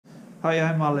Hi,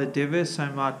 I'm Aled Davis.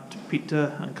 I'm at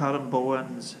Peter and Karen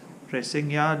Bowen's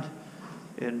racing yard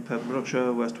in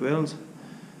Pembrokeshire, West Wales.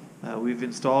 We've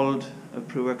installed a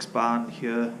Pruex Barn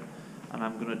here, and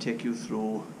I'm going to take you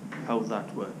through how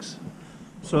that works.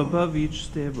 So above each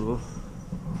stable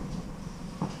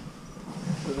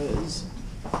there is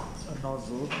a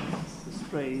nozzle that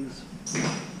sprays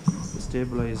the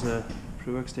stabilizer,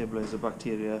 Pruex stabilizer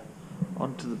bacteria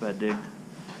onto the bedding,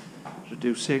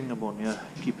 reducing ammonia,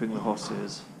 keeping the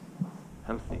horses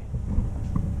healthy.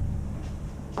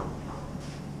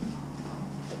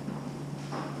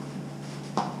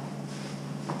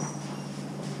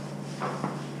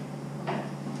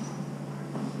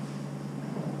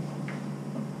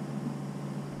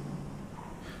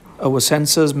 Our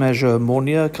sensors measure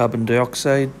ammonia, carbon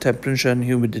dioxide, temperature and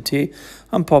humidity,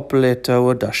 and populate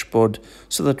our dashboard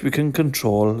so that we can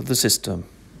control the system.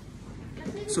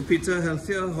 So Peter,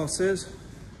 healthier horses?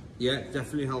 Yeah,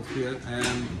 definitely healthier.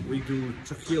 We do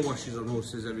trachea washes on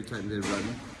horses every time they run,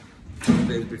 2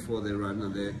 days before they run,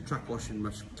 and they're track washing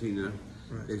much cleaner.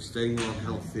 Right. They're staying a lot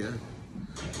healthier.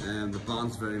 The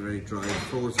barn's very, very dry, the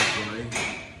floors are dry,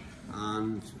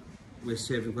 and we're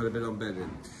saving quite a bit on bedding.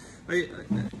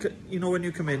 You know, when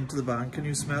you come into the barn, can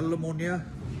you smell ammonia?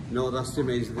 No, that's the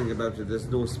amazing thing about it. There's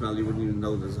no smell. You wouldn't even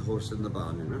know there's a horse in the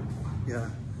barn, you know? Yeah,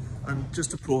 and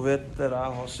just to prove it, there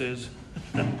are horses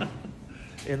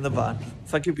in the barn.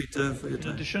 Thank you, Peter, for your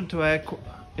time.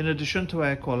 In addition to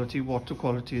air quality, water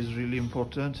quality is really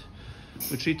important.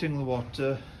 We're treating the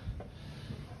water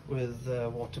with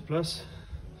Water Plus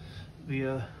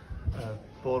via a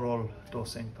borehole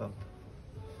dosing pump.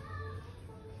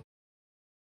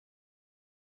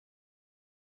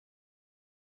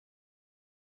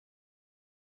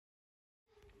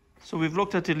 So we've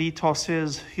looked at elite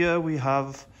horses. Here we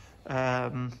have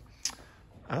a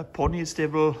pony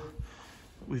stable.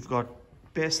 We've got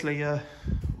base layer,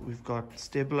 we've got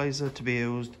stabilizer to be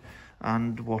used,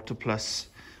 and Water Plus.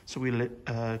 So we'll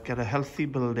get a healthy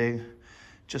building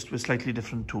just with slightly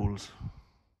different tools.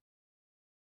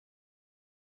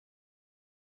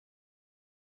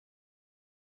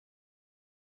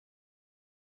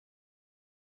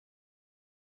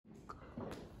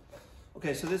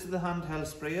 Okay, so this is the handheld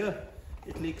sprayer.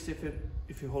 It leaks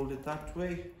if you hold it that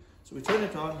way. So we turn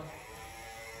it on,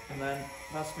 and then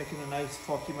that's making a nice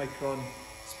 40 micron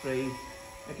spray,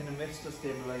 making a mist of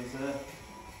stabilizer.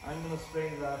 I'm going to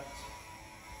spray that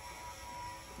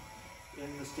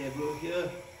in the stable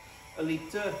here. A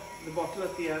litre, the bottle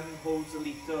at the end holds a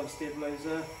litre of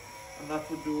stabilizer, and that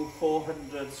would do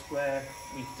 400 square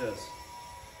meters.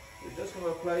 We're just going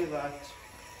to apply that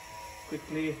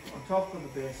quickly on top of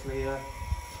the base layer,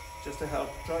 just to help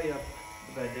dry up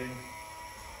the bedding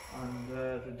and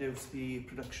reduce the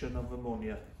production of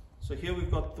ammonia. So here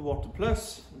we've got the Water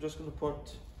Plus. I'm just going to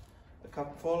put a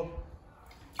cupful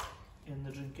in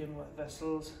the drinking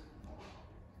vessels.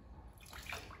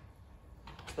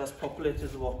 So that's populated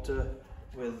the water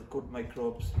with good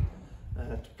microbes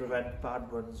to prevent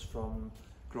bad ones from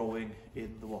growing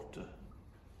in the water.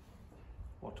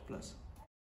 Water Plus.